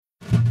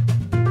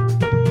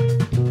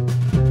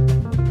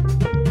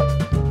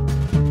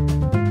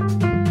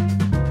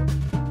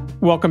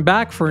Welcome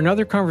back for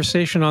another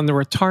conversation on the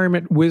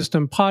Retirement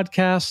Wisdom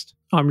Podcast.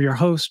 I'm your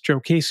host, Joe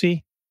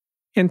Casey,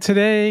 and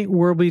today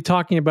we'll be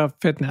talking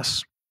about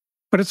fitness.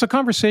 But it's a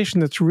conversation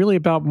that's really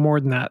about more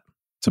than that.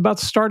 It's about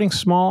starting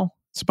small,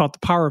 it's about the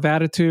power of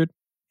attitude,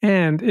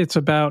 and it's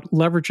about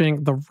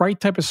leveraging the right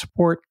type of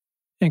support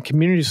and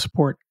community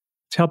support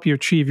to help you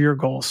achieve your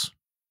goals.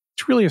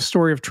 It's really a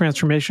story of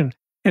transformation,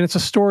 and it's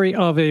a story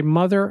of a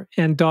mother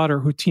and daughter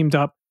who teamed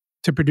up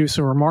to produce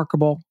a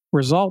remarkable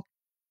result.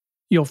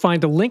 You'll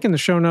find a link in the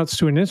show notes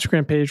to an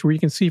Instagram page where you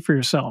can see for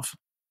yourself.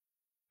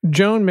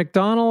 Joan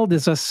MacDonald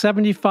is a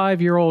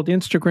 75-year-old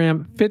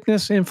Instagram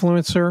fitness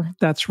influencer.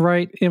 That's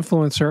right,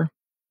 influencer,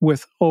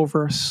 with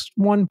over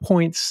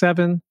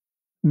 1.7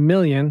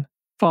 million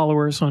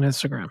followers on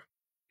Instagram.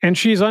 And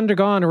she's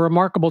undergone a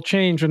remarkable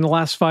change in the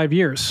last 5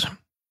 years.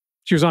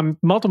 She was on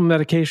multiple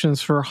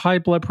medications for high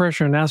blood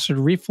pressure and acid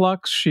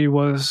reflux. She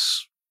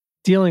was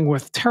dealing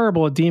with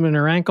terrible edema in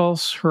her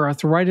ankles. Her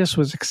arthritis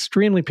was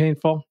extremely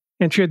painful,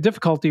 and she had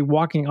difficulty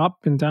walking up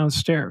and down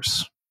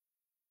stairs.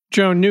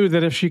 Joan knew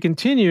that if she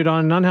continued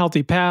on an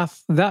unhealthy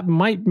path, that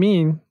might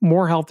mean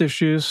more health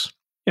issues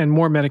and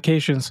more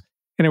medications,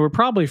 and it would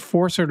probably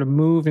force her to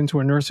move into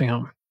a nursing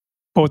home.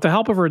 But with the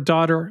help of her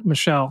daughter,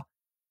 Michelle,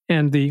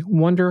 and the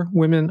Wonder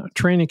Women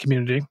training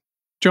community,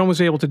 Joan was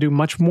able to do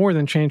much more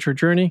than change her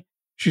journey.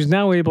 She's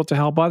now able to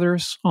help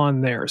others on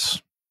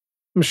theirs.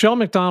 Michelle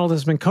MacDonald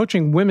has been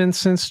coaching women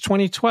since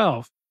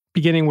 2012.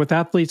 Beginning with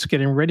athletes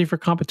getting ready for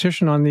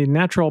competition on the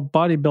natural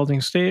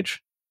bodybuilding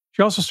stage.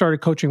 She also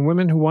started coaching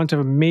women who want to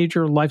have a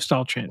major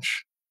lifestyle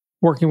change,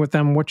 working with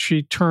them what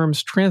she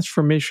terms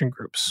transformation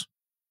groups.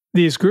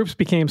 These groups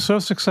became so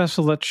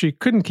successful that she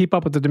couldn't keep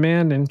up with the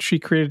demand, and she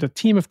created a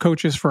team of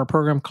coaches for a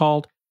program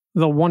called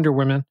the Wonder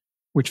Women,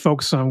 which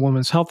focuses on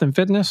women's health and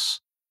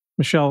fitness.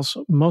 Michelle's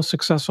most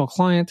successful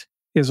client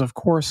is, of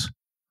course,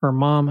 her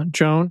mom,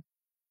 Joan,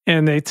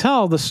 and they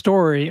tell the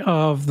story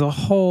of the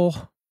whole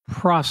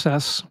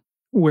process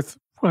with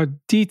a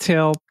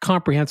detailed,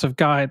 comprehensive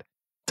guide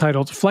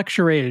titled Flex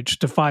Your Age,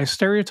 Defy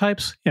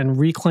Stereotypes, and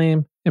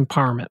Reclaim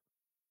Empowerment.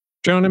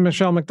 Joan and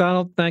Michelle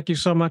MacDonald, thank you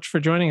so much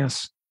for joining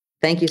us.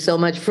 Thank you so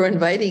much for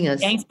inviting us.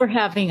 Thanks for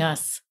having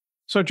us.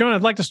 So, Joan,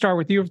 I'd like to start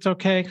with you, if it's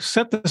okay.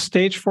 Set the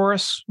stage for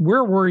us.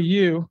 Where were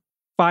you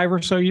 5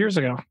 or so years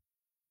ago?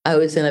 I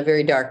was in a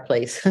very dark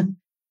place.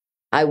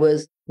 I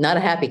was not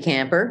a happy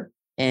camper,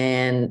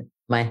 and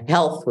my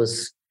health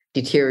was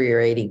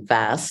deteriorating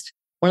fast.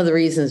 One of the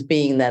reasons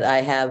being that I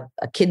have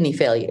a kidney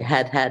failure,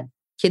 had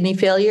kidney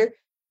failure,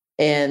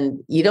 and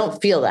you don't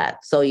feel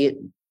that. So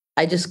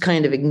I just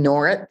kind of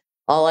ignore it.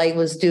 All I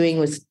was doing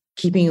was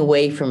keeping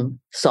away from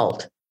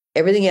salt.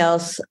 Everything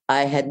else,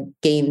 I had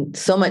gained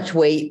so much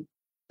weight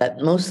that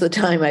most of the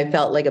time I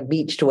felt like a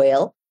beached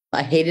whale.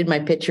 I hated my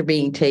picture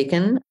being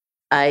taken.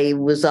 I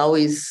was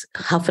always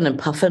huffing and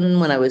puffing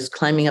when I was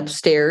climbing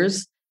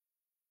upstairs.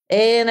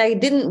 And I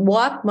didn't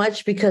walk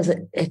much because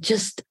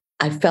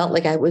I felt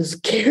like I was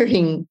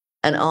carrying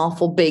an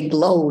awful big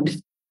load.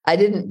 I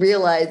didn't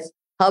realize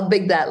how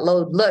big that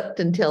load looked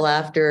until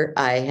after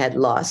I had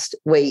lost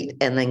weight.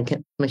 And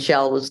then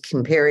Michelle was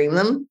comparing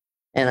them.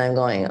 And I'm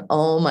going,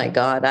 oh my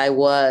God, I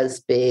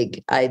was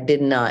big. I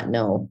did not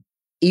know.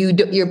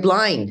 You're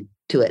blind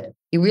to it.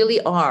 You really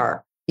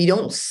are. You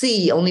don't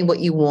see only what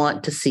you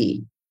want to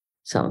see.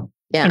 So,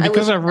 yeah. And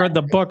because I've read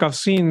the book, I've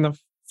seen the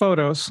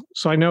photos.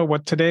 So I know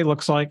what today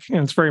looks like.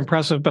 And it's very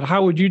impressive. But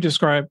how would you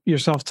describe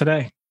yourself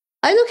today?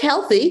 I look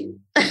healthy.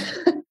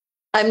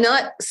 I'm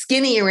not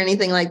skinny or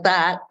anything like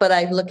that, but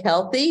I look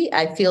healthy.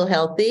 I feel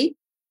healthy.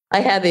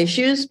 I have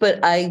issues,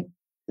 but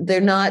they're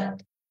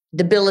not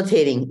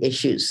debilitating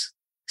issues.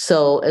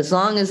 So as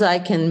long as I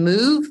can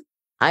move,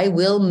 I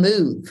will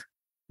move,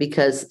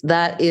 because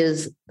that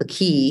is the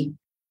key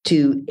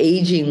to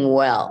aging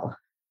well.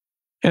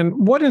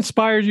 And what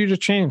inspired you to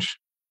change?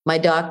 My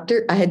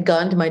doctor, I had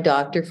gone to my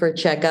doctor for a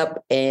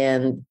checkup,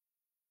 and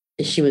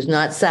she was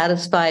not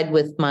satisfied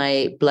with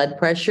my blood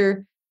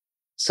pressure.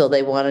 So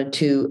they wanted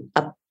to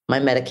up my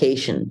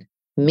medication.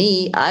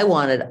 I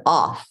wanted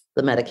off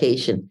the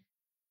medication.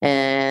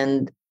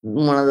 And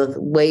one of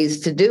the ways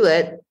to do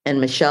it, and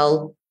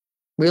Michelle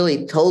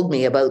really told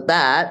me about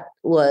that,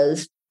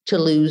 was to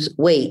lose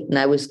weight. And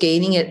I was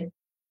gaining it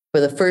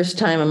for the first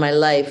time in my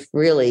life,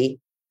 really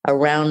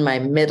around my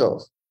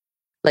middle.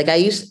 Like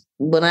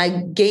when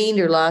I gained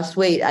or lost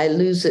weight, I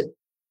lose it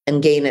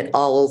and gain it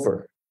all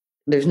over.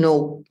 There's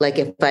no, like,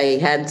 if I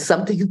had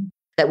something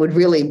that would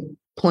really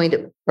point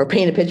or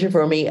paint a picture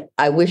for me,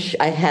 I wish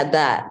I had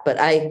that, but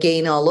I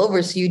gain all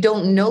over. So you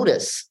don't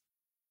notice.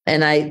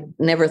 And I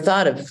never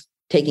thought of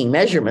taking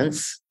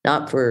measurements,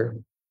 not for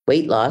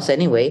weight loss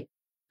anyway,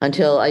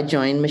 until I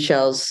joined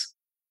Michelle's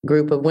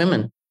group of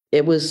women.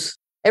 It was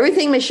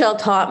everything Michelle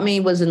taught me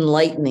was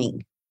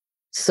enlightening.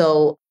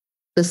 So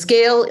the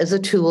scale is a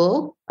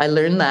tool. I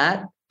learned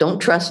that.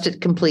 Don't trust it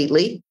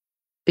completely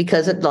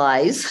because it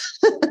lies.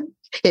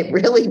 It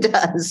really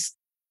does.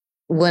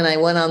 When I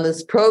went on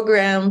this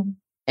program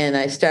and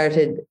I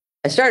started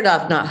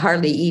off not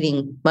hardly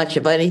eating much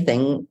of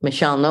anything.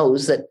 Michelle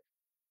knows that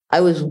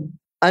I was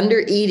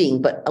under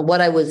eating, but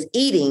what I was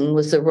eating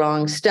was the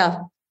wrong stuff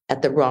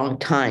at the wrong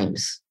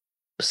times.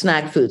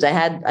 Snack foods.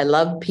 I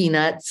love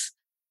peanuts.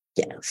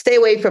 Yeah, stay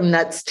away from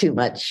nuts too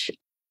much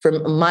for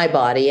my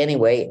body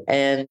anyway.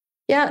 And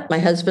yeah, my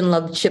husband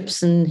loved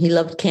chips and he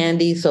loved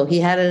candy. So he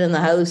had it in the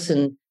house.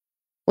 And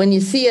when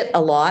you see it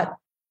a lot,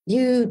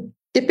 you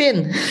dip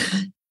in.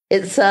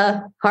 It's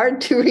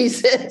hard to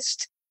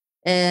resist.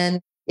 And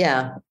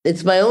yeah,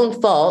 it's my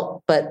own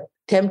fault, but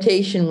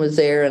temptation was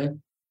there.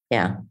 And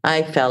yeah,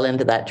 I fell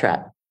into that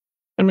trap.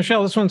 And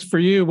Michelle, this one's for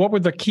you. What were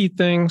the key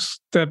things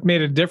that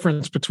made a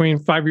difference between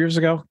 5 years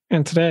ago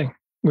and today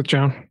with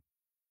Joan?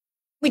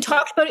 We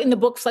talked about it in the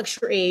book, Flex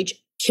Your Age.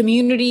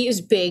 Community is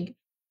big.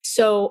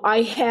 So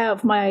I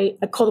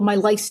call them my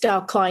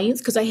lifestyle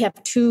clients because I have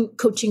two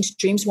coaching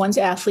streams. One's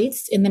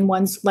athletes and then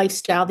one's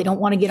lifestyle. They don't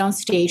want to get on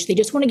stage. They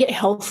just want to get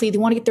healthy. They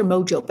want to get their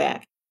mojo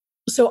back.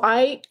 So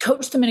I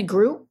coach them in a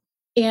group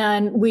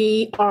and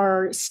we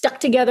are stuck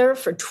together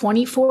for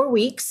 24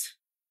 weeks.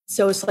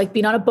 So it's like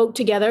being on a boat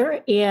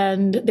together,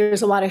 and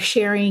there's a lot of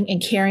sharing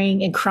and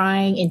caring and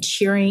crying and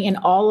cheering and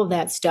all of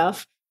that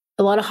stuff.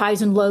 A lot of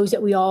highs and lows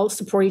that we all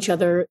support each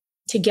other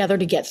together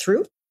to get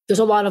through. There's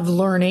a lot of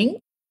learning.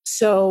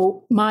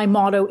 So my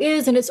motto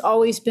is, and it's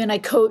always been, I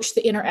coach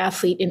the inner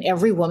athlete in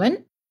every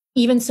woman,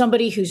 even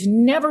somebody who's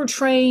never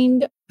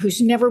trained, who's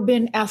never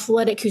been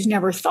athletic, who's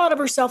never thought of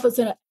herself as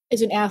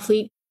an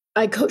athlete.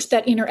 I coach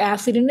that inner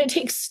athlete, and it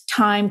takes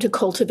time to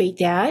cultivate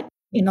that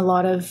in a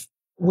lot of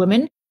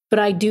women. But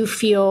I do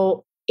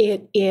feel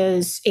it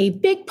is a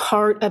big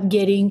part of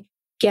getting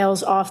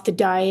gals off the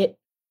diet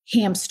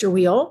hamster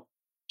wheel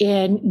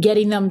and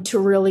getting them to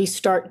really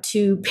start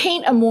to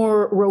paint a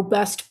more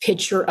robust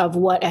picture of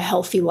what a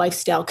healthy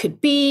lifestyle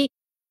could be,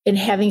 and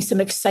having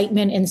some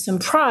excitement and some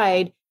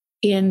pride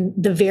in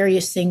the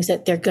various things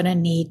that they're going to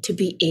need to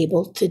be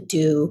able to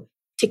do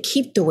to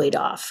keep the weight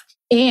off.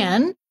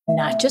 And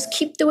not just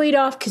keep the weight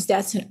off, because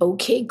that's an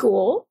okay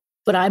goal,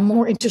 but I'm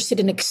more interested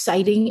in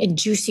exciting and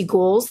juicy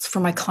goals for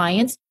my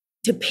clients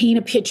to paint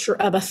a picture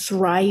of a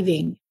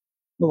thriving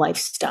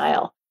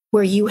lifestyle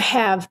where you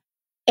have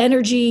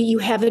energy you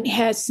haven't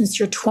had since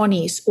your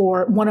 20s.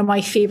 Or one of my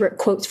favorite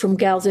quotes from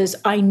gals is,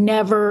 I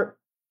never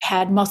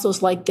had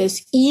muscles like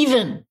this,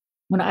 even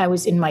when I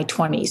was in my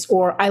 20s.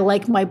 Or I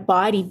like my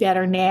body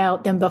better now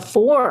than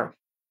before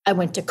I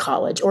went to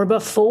college or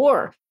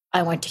before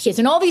I went to kids,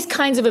 and all these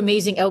kinds of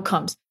amazing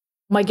outcomes.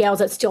 My gals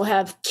that still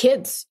have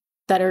kids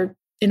that are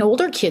in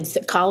older kids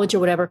at college or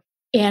whatever.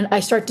 And I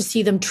start to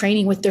see them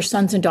training with their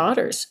sons and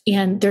daughters,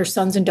 and their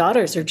sons and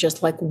daughters are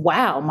just like,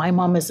 wow, my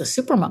mom is a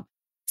super mom.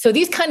 So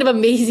these kind of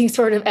amazing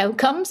sort of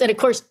outcomes. And of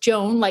course,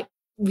 Joan, like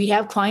we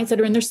have clients that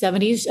are in their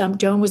 70s.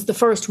 Joan was the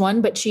first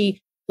one, but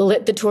she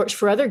lit the torch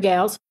for other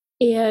gals.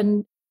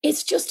 And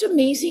it's just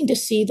amazing to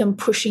see them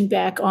pushing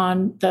back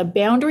on the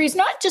boundaries,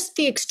 not just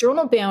the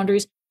external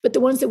boundaries, but the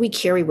ones that we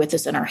carry with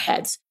us in our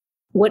heads.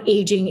 What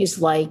aging is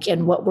like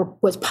and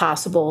what's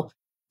possible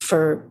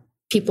for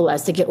people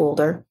as they get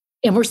older.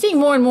 And we're seeing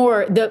more and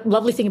more, the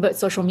lovely thing about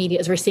social media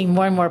is we're seeing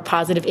more and more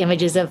positive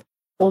images of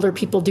older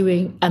people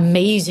doing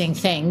amazing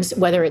things,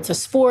 whether it's a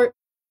sport,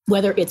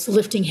 whether it's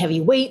lifting heavy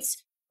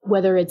weights,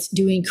 whether it's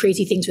doing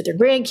crazy things with their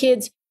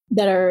grandkids,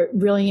 that are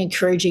really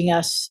encouraging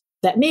us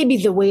that maybe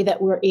the way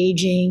that we're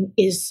aging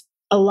is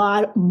a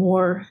lot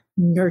more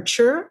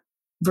nurture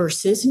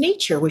versus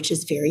nature, which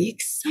is very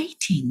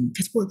exciting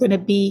because we're going to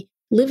be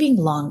living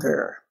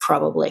longer,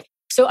 probably.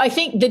 So I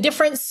think the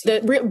difference,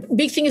 the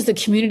big thing is the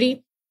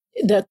community,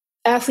 the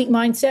athlete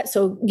mindset.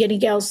 So getting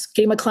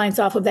my clients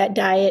off of that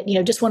diet,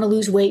 just want to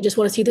lose weight, just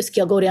want to see the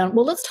scale go down.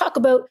 Well, let's talk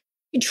about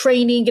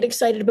training, get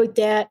excited about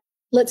that.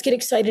 Let's get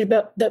excited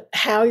about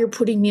how you're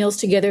putting meals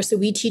together. So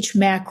we teach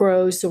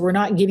macros. So we're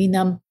not giving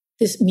them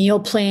this meal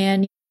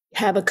plan,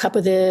 have a cup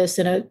of this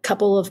and a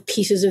couple of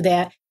pieces of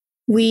that.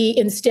 We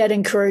instead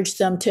encourage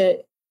them to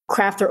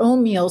craft their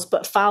own meals,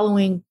 but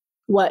following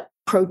what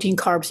protein,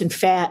 carbs, and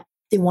fat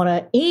they want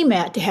to aim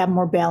at to have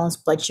more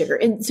balanced blood sugar.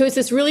 And so it's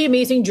this really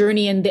amazing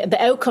journey. And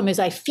the outcome is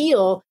I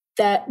feel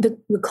that the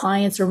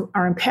clients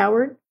are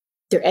empowered,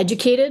 they're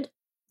educated,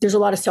 there's a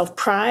lot of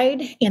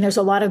self-pride, and there's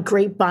a lot of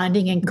great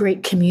bonding and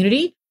great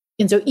community.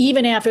 And so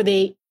even after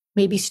they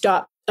maybe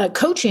stop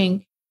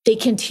coaching, they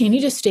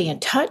continue to stay in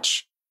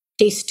touch.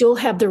 They still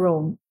have their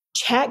own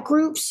chat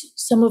groups.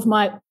 Some of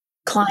my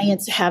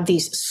clients have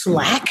these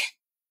Slack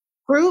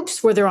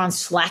groups where they're on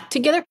Slack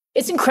together.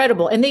 It's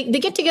incredible. And they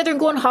get together and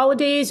go on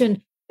holidays, and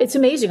it's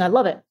amazing. I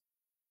love it.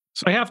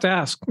 So I have to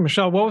ask,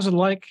 Michelle, what was it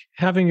like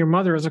having your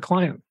mother as a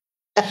client?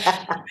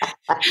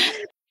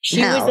 She's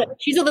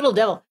a little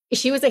devil.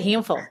 She was a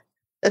handful.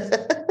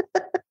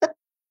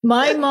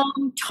 My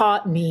mom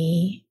taught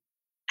me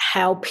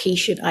how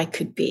patient I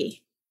could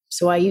be.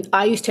 So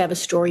I used to have a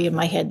story in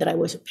my head that I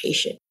wasn't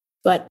patient,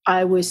 but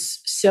I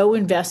was so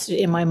invested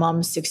in my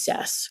mom's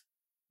success.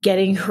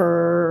 Getting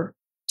her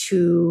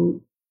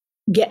to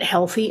get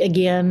healthy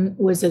again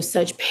was of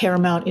such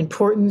paramount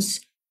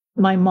importance.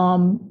 My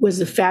mom was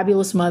a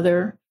fabulous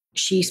mother.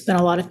 She spent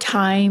a lot of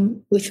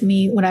time with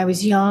me when I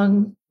was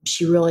young.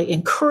 She really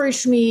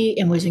encouraged me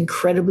and was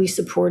incredibly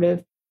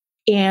supportive.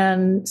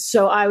 And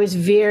so I was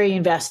very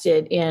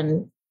invested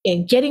in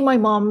getting my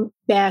mom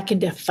back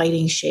into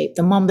fighting shape.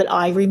 The mom that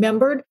I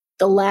remembered,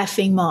 the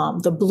laughing mom,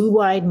 the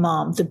blue-eyed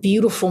mom, the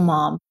beautiful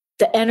mom,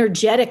 the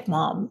energetic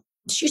mom.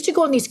 She used to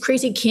go on these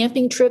crazy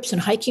camping trips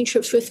and hiking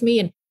trips with me.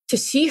 And to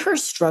see her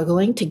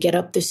struggling to get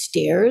up the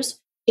stairs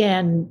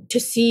and to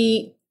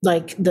see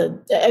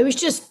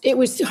it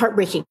was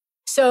heartbreaking.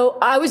 So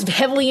I was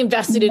heavily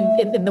invested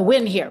in the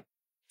win here.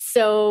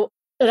 So,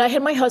 and I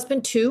had my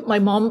husband too. My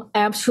mom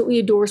absolutely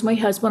adores my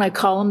husband. I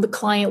call him the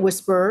client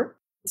whisperer.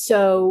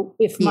 So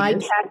if my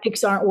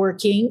tactics aren't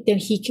working, then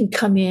he can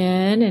come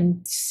in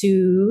and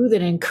soothe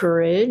and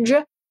encourage.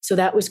 So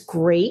that was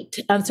great.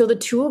 And so the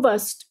two of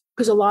us,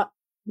 because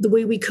the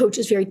way we coach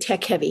is very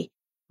tech heavy.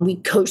 We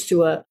coach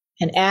through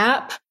an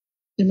app.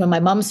 And when my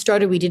mom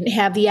started, we didn't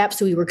have the app.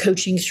 So we were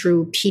coaching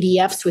through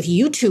PDFs with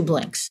YouTube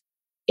links.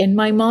 And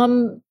my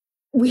mom,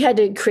 we had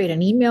to create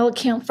an email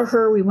account for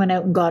her. We went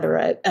out and got her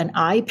an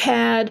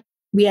iPad.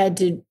 We had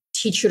to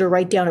teach her to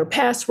write down her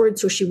password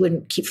so she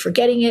wouldn't keep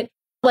forgetting it.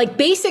 Like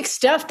basic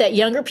stuff that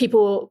younger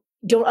people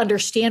don't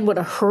understand what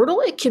a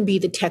hurdle it can be,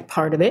 the tech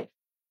part of it.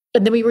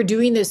 And then we were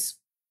doing this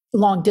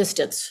long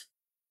distance.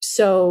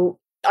 So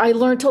I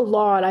learned a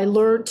lot.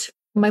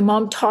 My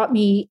mom taught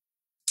me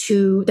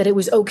that it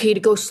was okay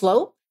to go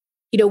slow.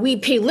 We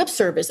pay lip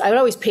service. I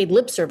always paid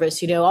lip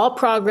service. All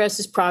progress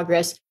is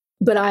progress.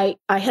 But I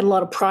had a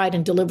lot of pride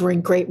in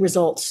delivering great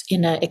results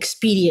in an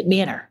expedient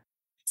manner.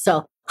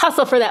 So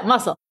hustle for that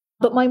muscle.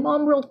 But my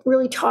mom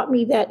really taught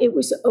me that it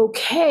was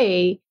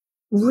okay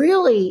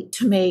really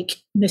to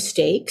make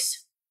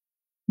mistakes,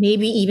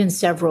 maybe even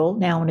several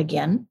now and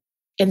again,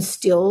 and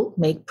still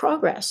make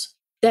progress.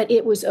 That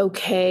it was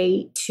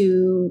okay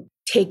to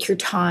take your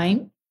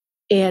time.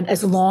 And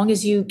as long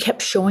as you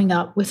kept showing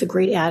up with a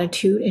great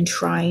attitude and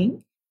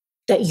trying,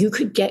 that you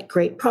could get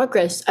great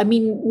progress. I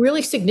mean,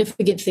 really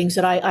significant things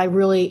that I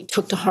really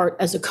took to heart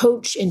as a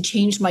coach and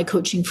changed my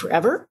coaching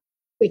forever.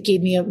 It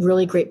gave me a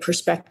really great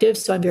perspective.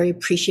 So I'm very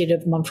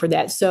appreciative of Mom for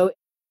that. So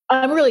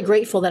I'm really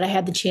grateful that I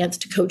had the chance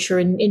to coach her.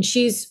 And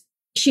she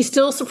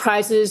still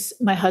surprises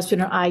my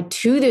husband or I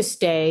to this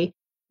day.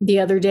 The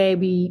other day,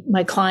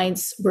 my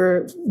clients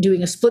were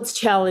doing a splits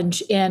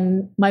challenge,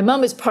 and my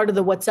mom is part of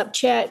the WhatsApp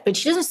chat, but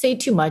she doesn't say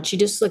too much. She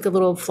just like a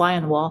little fly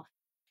on the wall.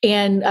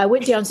 And I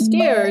went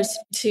downstairs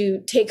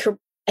to take her,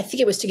 I think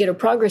it was to get her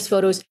progress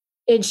photos.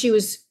 And she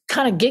was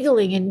kind of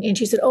giggling. And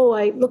she said, oh,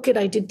 I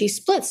did these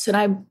splits.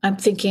 And I'm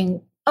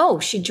thinking, oh,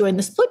 she joined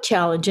the split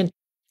challenge. And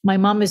my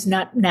mom is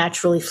not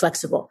naturally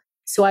flexible.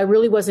 So I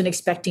really wasn't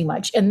expecting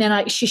much. And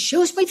then she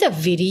shows me the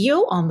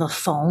video on the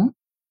phone.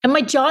 And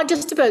my jaw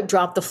just about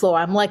dropped the floor.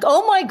 I'm like,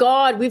 oh my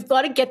God, we've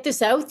got to get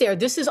this out there.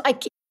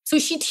 So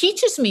she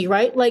teaches me,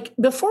 right? Like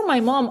before my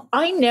mom,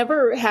 I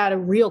never had a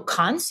real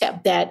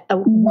concept that a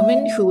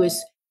woman who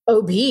was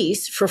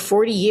obese for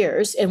 40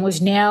 years and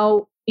was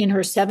now in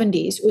her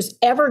 70s was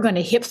ever going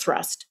to hip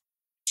thrust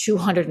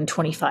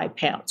 225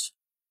 pounds.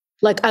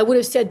 Like I would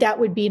have said that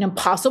would be an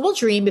impossible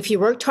dream. If you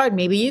worked hard,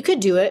 maybe you could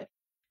do it.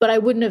 But I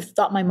wouldn't have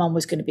thought my mom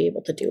was going to be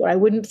able to do it. I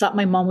wouldn't have thought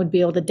my mom would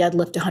be able to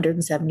deadlift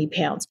 170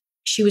 pounds.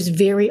 She was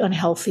very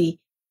unhealthy.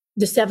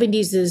 The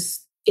 70s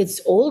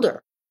it's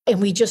older. And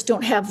we just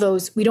don't have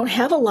we don't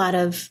have a lot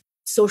of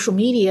social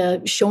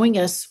media showing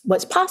us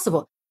what's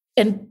possible.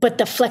 But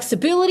the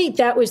flexibility,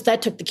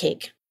 that took the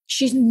cake.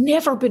 She's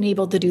never been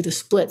able to do the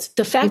splits.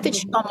 The fact that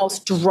she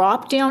almost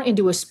dropped down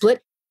into a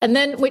split. And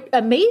then what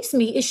amazed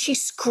me is she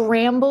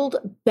scrambled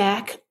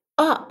back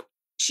up.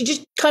 She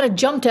just kind of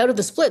jumped out of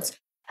the splits.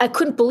 I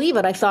couldn't believe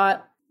it. I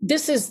thought,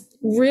 this is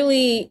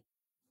really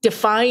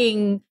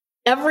defying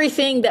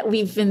everything that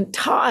we've been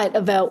taught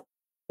about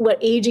what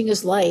aging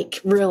is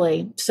like,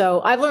 really. So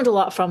I've learned a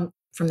lot from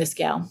this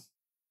gal.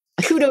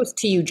 Kudos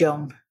to you,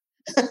 Joan.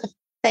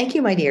 Thank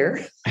you, my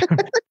dear.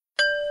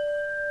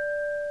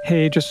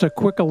 Hey, just a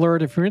quick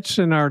alert. If you're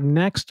interested in our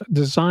next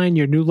Design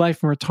Your New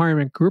Life and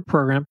Retirement group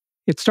program,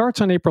 it starts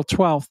on April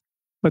 12th,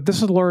 but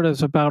this alert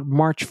is about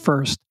March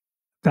 1st.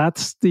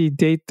 That's the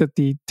date that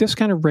the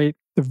discounted rate,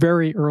 the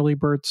very early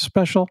bird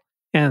special,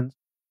 ends.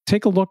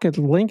 Take a look at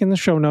the link in the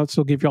show notes.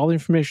 It'll give you all the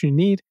information you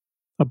need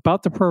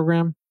about the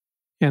program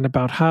and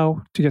about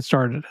how to get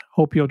started.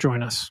 Hope you'll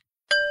join us.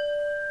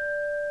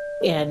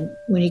 And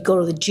when you go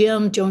to the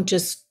gym, don't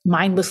just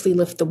mindlessly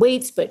lift the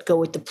weights, but go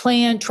with the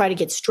plan. Try to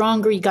get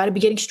stronger. You got to be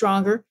getting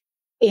stronger.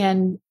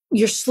 And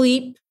your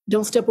sleep,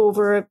 don't step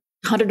over a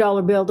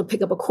 $100 bill to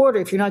pick up a quarter.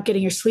 If you're not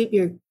getting your sleep,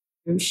 you're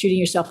shooting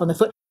yourself on the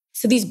foot.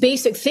 So these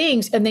basic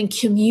things, and then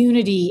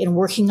community and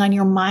working on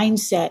your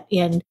mindset.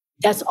 And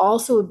that's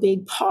also a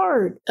big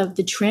part of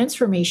the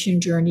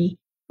transformation journey.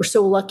 We're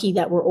so lucky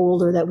that we're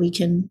older that we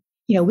can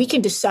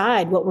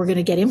decide what we're going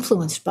to get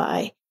influenced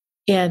by.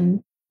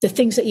 And the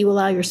things that you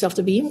allow yourself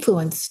to be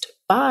influenced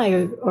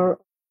by or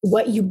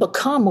what you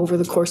become over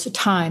the course of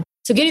time.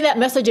 So getting that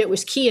message out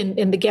was key.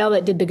 And the gal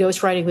that did the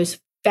ghostwriting was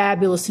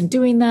fabulous in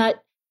doing that.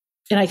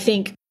 And I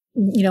think,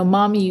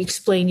 Mom, you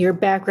explained your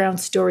background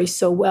story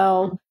so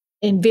well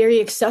and very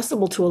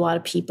accessible to a lot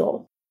of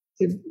people.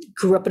 You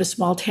grew up in a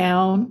small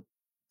town.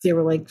 There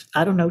were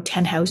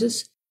 10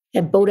 houses.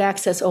 had boat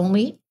access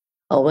only.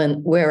 Oh,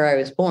 and where I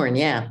was born,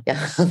 yeah.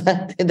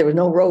 There were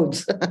no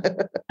roads.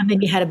 And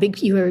then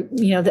you were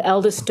the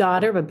eldest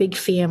daughter of a big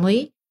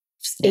family,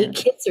 8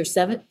 kids or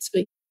 7,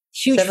 so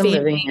huge 7 family.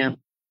 living, yeah.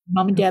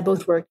 Mom and dad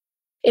both worked.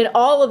 And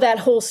all of that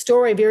whole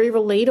story, very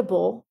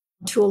relatable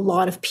to a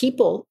lot of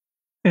people.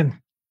 And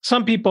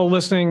some people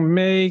listening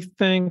may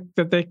think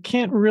that they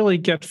can't really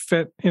get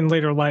fit in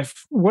later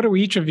life. What do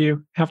each of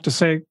you have to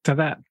say to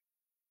that?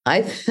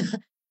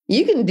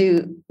 You can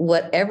do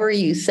whatever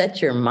you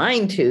set your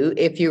mind to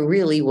if you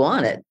really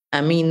want it.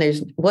 I mean,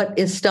 there's what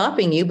is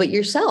stopping you but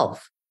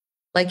yourself.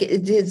 Like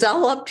it's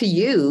all up to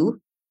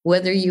you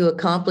whether you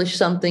accomplish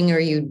something or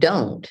you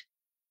don't.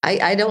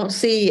 I don't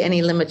see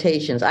any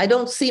limitations. I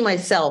don't see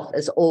myself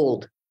as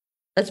old.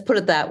 Let's put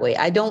it that way.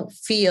 I don't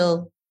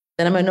feel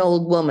that I'm an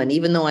old woman,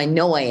 even though I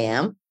know I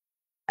am.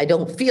 I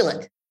don't feel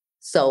it.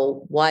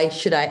 So why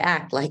should I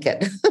act like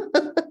it?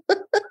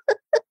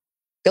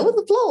 Go with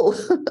the flow.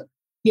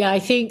 Yeah, I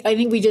think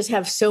we just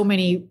have so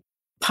many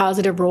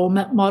positive role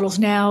models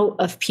now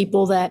of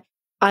people that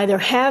either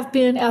have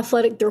been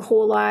athletic their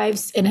whole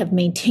lives and have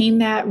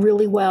maintained that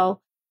really well,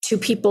 to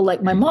people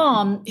like my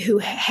mom who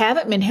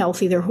haven't been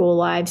healthy their whole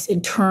lives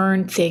and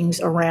turn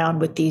things around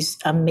with these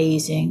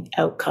amazing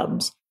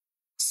outcomes.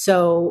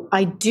 So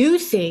I do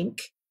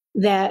think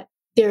that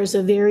there's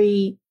a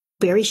very,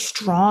 very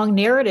strong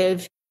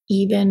narrative,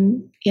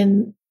 even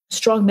in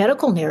strong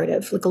medical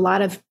narrative. Like a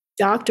lot of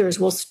doctors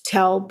will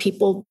tell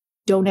people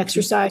don't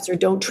exercise or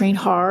don't train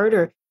hard,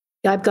 or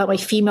I've got my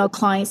female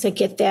clients that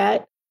get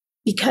that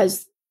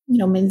because,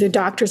 the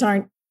doctors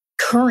aren't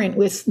current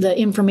with the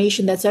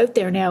information that's out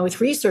there now with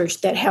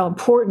research that how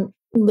important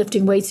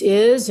lifting weights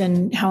is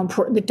and how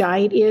important the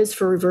diet is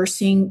for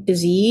reversing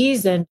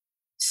disease. And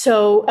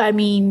so,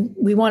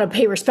 we want to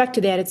pay respect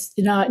to that. It's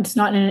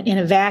not in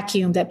a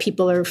vacuum that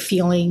people are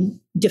feeling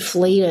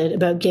deflated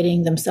about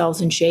getting themselves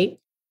in shape.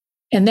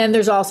 And then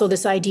there's also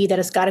this idea that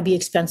it's got to be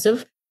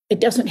expensive. It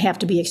doesn't have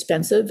to be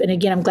expensive. And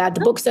again, I'm glad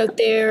the book's out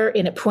there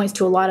and it points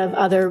to a lot of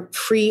other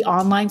free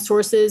online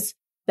sources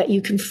that you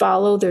can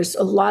follow. There's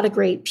a lot of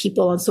great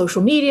people on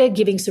social media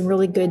giving some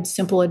really good,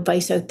 simple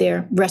advice out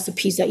there,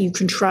 recipes that you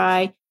can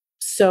try.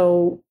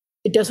 So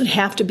it doesn't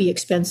have to be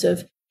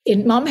expensive.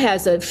 And Mom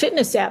has a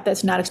fitness app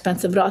that's not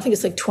expensive at all. I think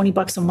it's like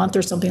 $20 a month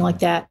or something like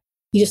that.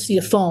 You just need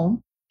a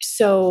phone.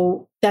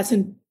 So that's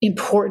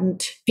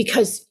important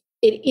because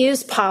it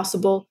is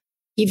possible.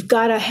 You've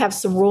got to have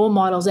some role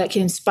models that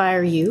can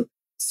inspire you.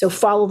 So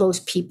follow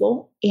those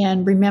people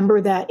and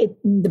remember that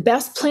the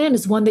best plan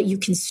is one that you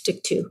can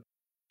stick to.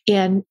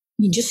 And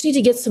you just need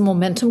to get some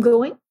momentum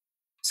going.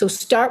 So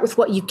start with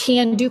what you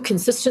can do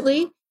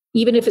consistently,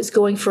 even if it's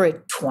going for a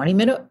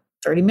 20-minute,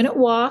 30-minute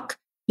walk,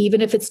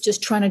 even if it's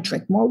just trying to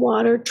drink more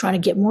water, trying to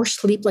get more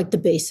sleep, like the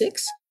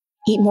basics,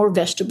 eat more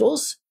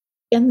vegetables,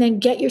 and then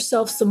get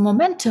yourself some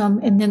momentum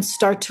and then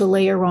start to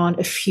layer on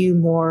a few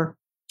more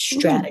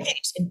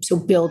strategies. And so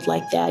build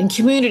like that. And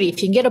community,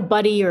 if you can get a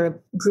buddy or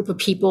a group of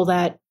people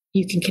that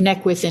you can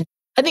connect with. And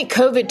I think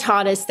COVID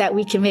taught us that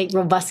we can make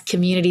robust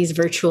communities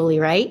virtually,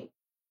 right?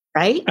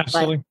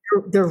 Absolutely.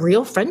 But they're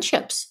real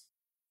friendships.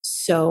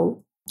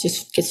 So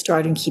just get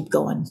started and keep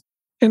going.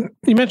 And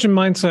you mentioned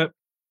mindset.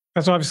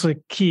 That's obviously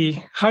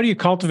key. How do you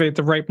cultivate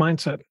the right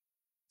mindset?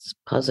 It's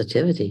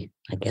positivity,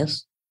 I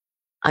guess.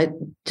 I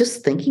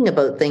just thinking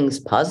about things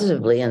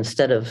positively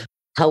instead of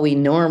how we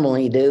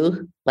normally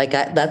do.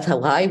 That's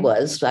how I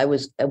was.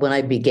 When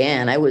I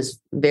began, I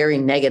was very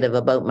negative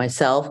about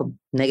myself,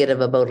 negative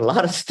about a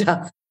lot of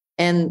stuff.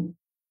 And,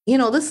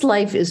 this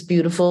life is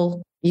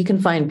beautiful. You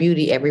can find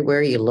beauty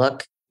everywhere you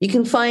look. You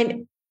can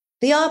find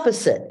the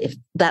opposite if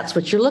that's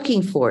what you're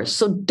looking for.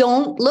 So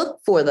don't look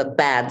for the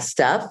bad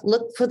stuff.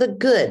 Look for the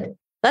good.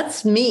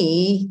 That's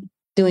me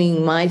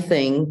doing my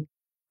thing.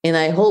 And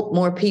I hope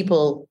more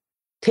people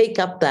take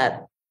up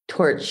that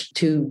torch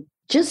to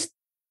just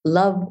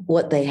love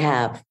what they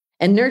have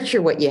and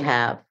nurture what you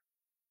have.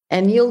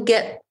 And you'll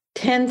get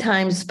 10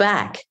 times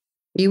back.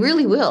 You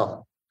really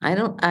will. I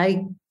don't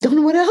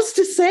know what else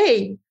to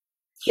say.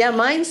 Yeah,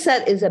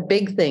 mindset is a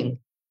big thing.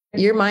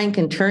 Your mind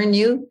can turn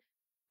you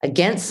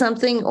against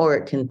something or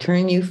it can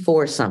turn you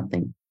for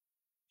something.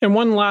 And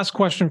one last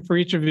question for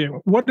each of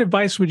you. What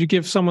advice would you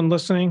give someone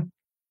listening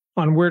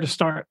on where to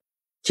start?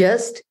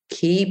 Just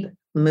keep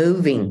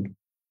moving.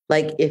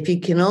 Like if you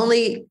can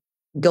only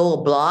go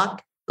a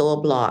block,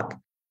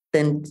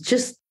 then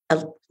just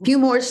a few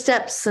more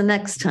steps the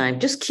next time.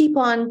 Just keep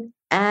on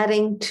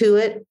adding to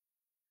it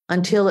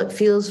until it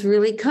feels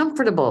really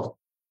comfortable.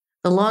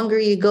 The longer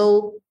you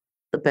go,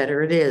 the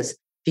better it is. If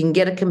you can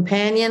get a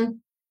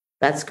companion,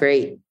 that's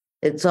great.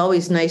 It's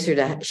always nicer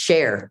to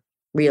share,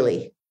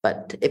 really.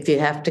 But if you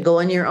have to go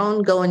on your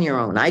own, go on your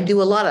own. I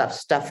do a lot of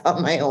stuff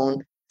on my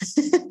own.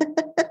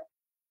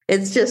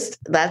 It's just,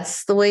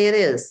 that's the way it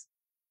is.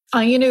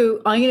 I'm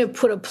going to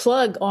put a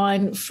plug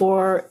on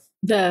for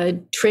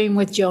the Train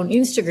with Joan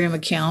Instagram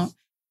account,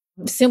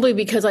 simply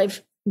because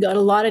I've got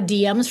a lot of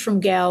DMs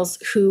from gals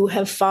who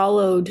have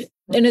followed,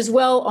 and as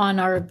well on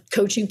our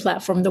coaching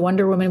platform, The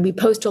Wonder Woman, we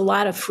post a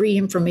lot of free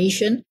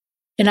information.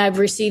 And I've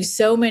received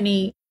so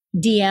many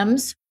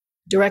DMs,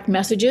 direct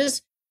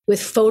messages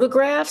with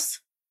photographs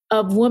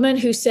of women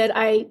who said,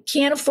 I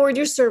can't afford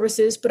your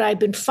services, but I've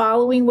been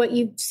following what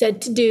you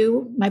said to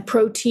do, my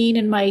protein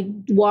and my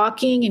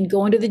walking and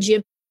going to the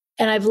gym.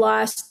 And I've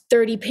lost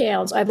 30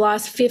 pounds. I've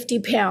lost 50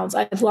 pounds.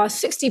 I've lost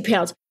 60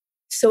 pounds.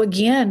 So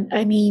again,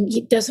 I mean,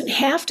 it doesn't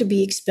have to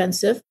be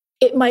expensive.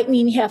 It might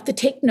mean you have to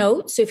take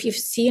notes. If you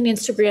see an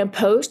Instagram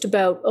post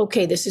about,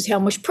 okay, this is how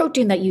much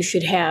protein that you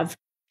should have,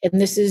 and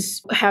this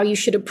is how you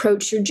should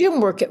approach your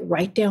gym workout,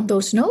 write down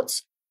those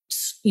notes.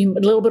 A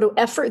little bit of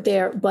effort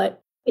there,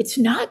 but it's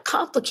not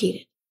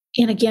complicated.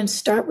 And again,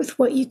 start with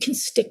what you can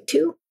stick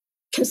to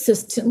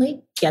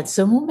consistently, get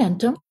some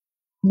momentum,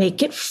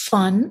 make it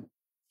fun,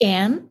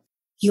 and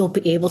you'll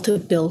be able to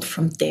build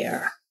from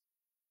there.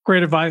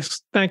 Great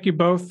advice. Thank you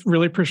both.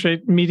 Really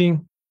appreciate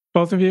meeting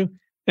both of you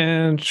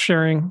and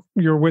sharing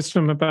your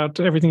wisdom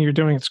about everything you're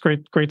doing. It's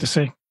great to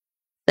see.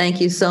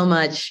 Thank you so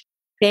much.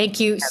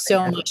 Thank you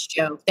so much,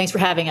 Joe. Thanks for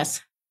having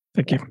us.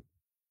 Thank you.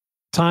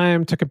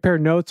 Time to compare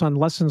notes on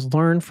lessons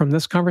learned from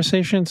this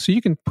conversation so you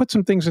can put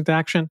some things into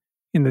action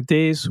in the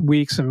days,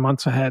 weeks, and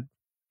months ahead.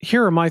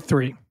 Here are my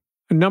 3.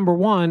 Number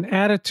 1,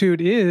 attitude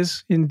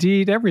is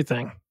indeed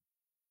everything.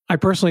 I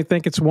personally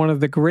think it's one of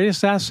the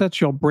greatest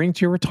assets you'll bring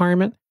to your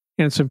retirement,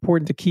 and it's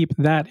important to keep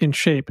that in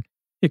shape.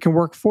 It can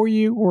work for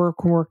you or it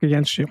can work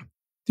against you.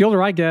 The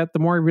older I get, the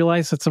more I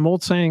realize that some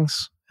old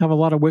sayings have a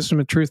lot of wisdom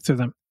and truth to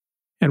them.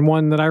 And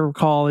one that I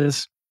recall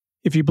is,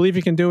 if you believe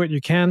you can do it,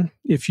 you can.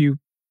 If you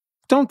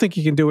don't think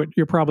you can do it,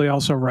 you're probably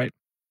also right.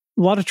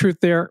 A lot of truth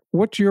there.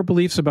 What's your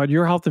beliefs about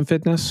your health and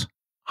fitness?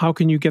 How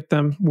can you get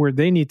them where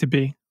they need to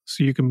be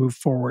so you can move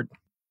forward?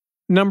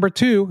 Number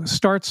 2,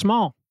 start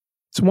small.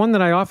 It's one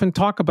that I often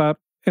talk about,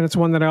 and it's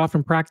one that I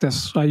often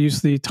practice. I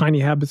use the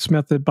Tiny Habits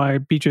method by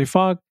BJ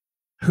Fogg,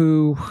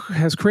 who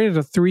has created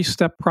a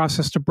 3-step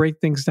process to break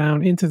things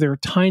down into their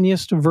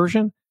tiniest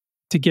version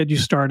to get you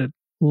started.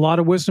 A lot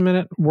of wisdom in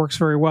it, works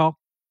very well.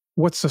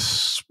 What's the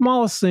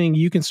smallest thing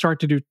you can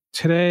start to do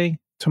today,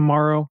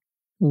 tomorrow,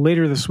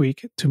 later this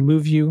week to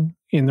move you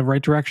in the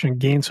right direction,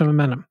 gain some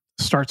momentum?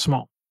 Start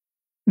small.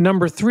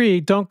 Number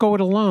 3, don't go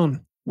it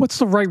alone. What's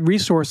the right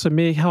resource that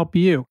may help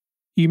you?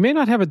 You may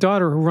not have a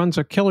daughter who runs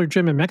a killer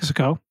gym in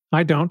Mexico.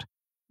 I don't.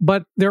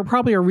 But there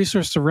probably are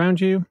resources around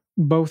you,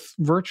 both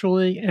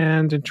virtually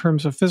and in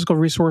terms of physical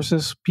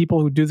resources, people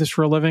who do this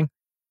for a living,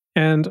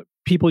 and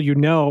people you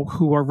know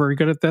who are very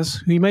good at this,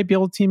 who you might be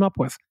able to team up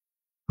with.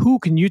 Who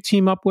can you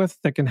team up with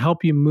that can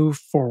help you move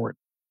forward?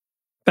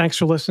 Thanks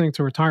for listening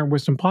to Retirement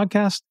Wisdom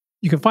Podcast.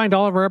 You can find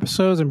all of our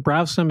episodes and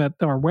browse them at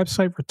our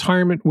website,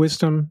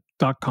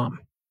 retirementwisdom.com.